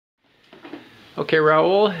Okay,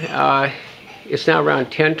 Rahul, it's now around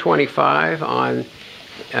 10:25 on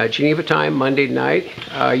Geneva time, Monday night.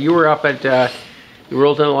 You were up at the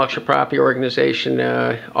World Intellectual Property Organization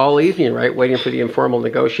all evening, right, waiting for the informal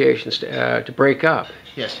negotiations to break up.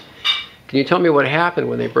 Yes. Can you tell me what happened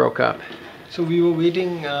when they broke up? So we were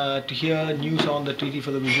waiting to hear news on the Treaty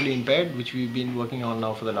for the Visually Impaired, which we've been working on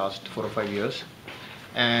now for the last 4 or 5 years.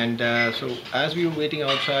 And so as we were waiting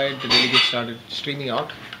outside, the delegates started streaming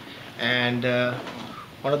out. And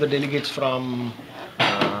one of the delegates from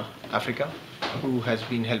Africa, who has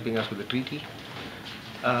been helping us with the treaty,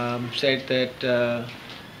 said that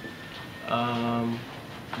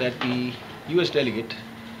that the US delegate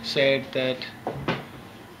said that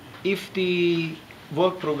if the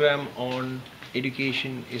work program on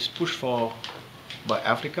education is pushed for by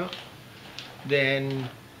Africa, then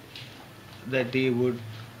that they would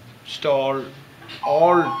stall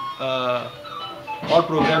all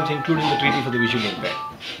programs, including the Treaty for the Visually Impaired.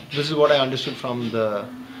 This is what I understood from the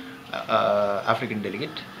African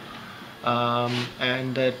delegate,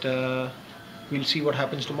 and that we'll see what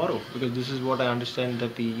happens tomorrow, because this is what I understand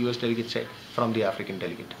that the US delegate said from the African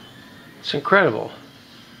delegate. It's incredible.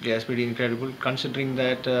 Yeah, it's pretty incredible, considering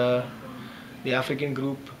that the African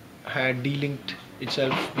group had delinked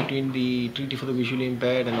itself between the Treaty for the Visually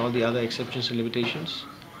Impaired and all the other exceptions and limitations,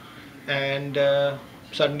 and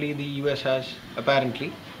suddenly the US has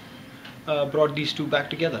apparently brought these two back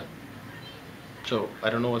together. So I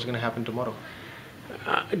don't know what's going to happen tomorrow.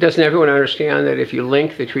 Doesn't everyone understand that if you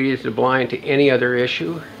link the Treaty to the Blind to any other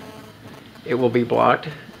issue, it will be blocked?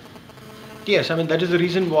 Yes, I mean, that is the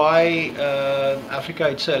reason why Africa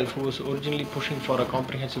itself, who was originally pushing for a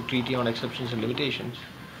comprehensive treaty on exceptions and limitations,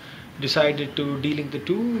 decided to delink the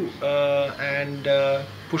two and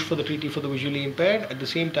push for the Treaty for the Visually Impaired, at the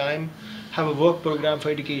same time have a work program for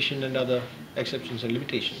education and other exceptions and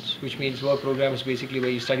limitations, which means work program is basically where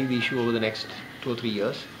you study the issue over the next 2 or 3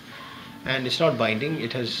 years, and it's not binding,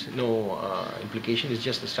 it has no implication, it's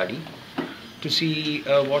just a study to see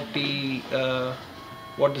what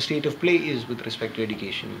the state of play is with respect to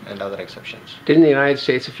education and other exceptions. Didn't the United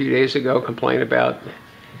States a few days ago complain about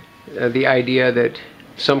the idea that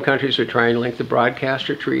some countries are trying to link the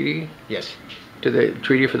broadcaster treaty Yes. to the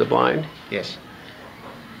Treaty for the Blind? Yes.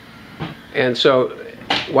 And so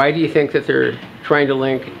why do you think that they're trying to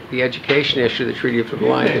link the education issue to the Treaty for the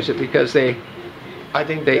Blind? Is it because I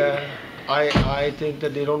think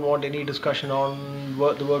that they don't want any discussion on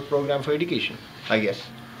the work program for education, I guess.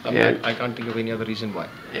 I can't think of any other reason why.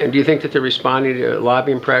 And do you think that they're responding to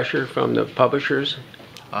lobbying pressure from the publishers?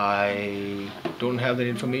 I don't have that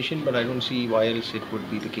information, but I don't see why else it would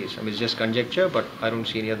be the case. I mean, it's just conjecture, but I don't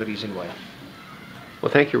see any other reason why. Well,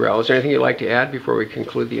 thank you, Rahul. Is there anything you'd like to add before we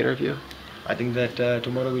conclude the interview? I think that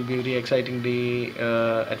tomorrow will be a very exciting day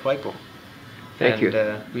at WIPO. Thank you.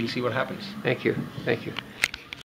 And we'll see what happens. Thank you. Thank you.